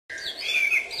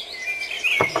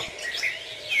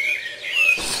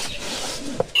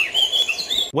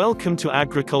Welcome to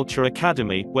Agriculture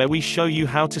Academy, where we show you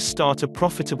how to start a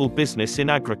profitable business in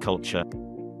agriculture.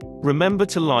 Remember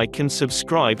to like and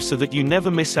subscribe so that you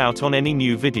never miss out on any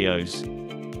new videos.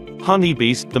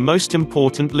 Honeybees, the most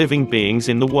important living beings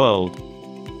in the world.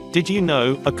 Did you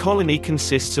know, a colony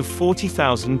consists of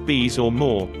 40,000 bees or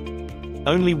more?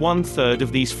 Only 1/3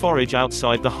 of these forage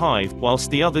outside the hive,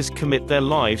 whilst the others commit their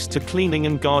lives to cleaning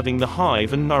and guarding the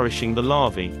hive and nourishing the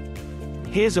larvae.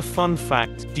 Here's a fun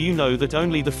fact: do you know that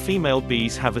only the female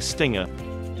bees have a stinger?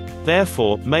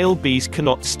 Therefore, male bees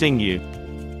cannot sting you.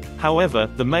 However,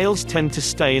 the males tend to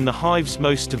stay in the hives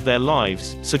most of their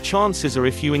lives, so chances are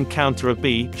if you encounter a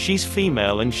bee, she's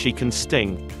female and she can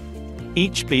sting.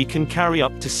 Each bee can carry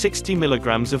up to 60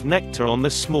 milligrams of nectar on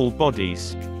their small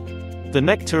bodies. The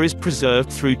nectar is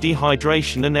preserved through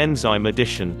dehydration and enzyme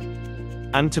addition.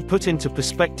 And to put into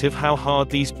perspective how hard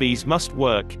these bees must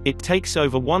work, it takes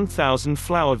over 1,000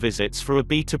 flower visits for a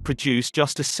bee to produce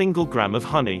just a single gram of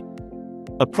honey.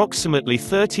 Approximately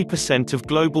 30% of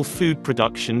global food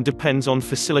production depends on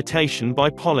facilitation by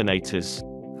pollinators.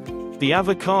 The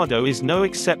avocado is no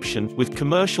exception, with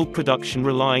commercial production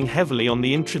relying heavily on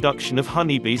the introduction of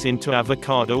honeybees into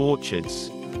avocado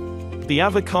orchards. The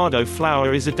avocado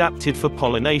flower is adapted for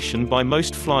pollination by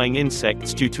most flying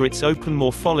insects due to its open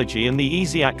morphology and the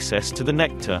easy access to the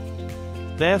nectar.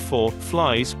 Therefore,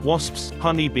 flies, wasps,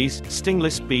 honeybees,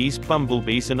 stingless bees,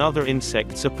 bumblebees and other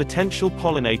insects are potential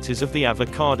pollinators of the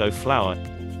avocado flower.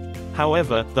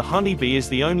 However, the honeybee is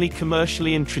the only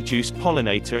commercially introduced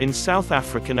pollinator in South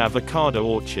African avocado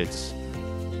orchards.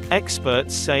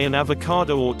 Experts say an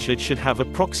avocado orchard should have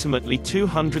approximately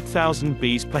 200,000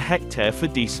 bees per hectare for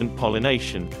decent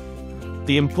pollination.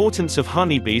 The importance of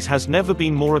honeybees has never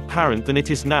been more apparent than it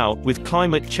is now, with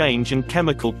climate change and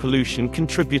chemical pollution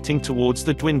contributing towards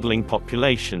the dwindling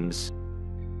populations.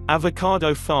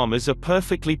 Avocado farmers are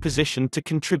perfectly positioned to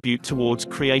contribute towards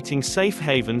creating safe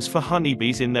havens for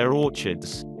honeybees in their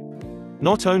orchards.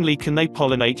 Not only can they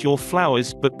pollinate your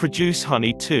flowers, but produce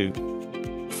honey too.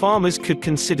 Farmers could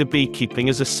consider beekeeping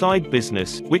as a side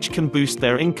business, which can boost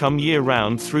their income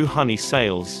year-round through honey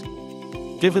sales.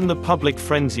 Given the public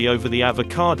frenzy over the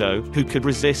avocado, who could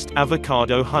resist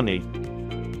avocado honey?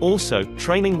 Also,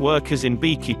 training workers in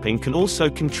beekeeping can also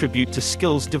contribute to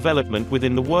skills development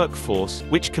within the workforce,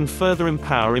 which can further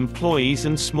empower employees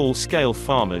and small-scale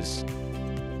farmers.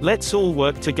 Let's all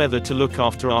work together to look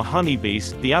after our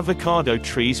honeybees. The avocado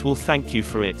trees will thank you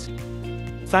for it.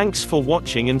 Thanks for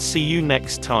watching and see you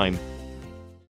next time.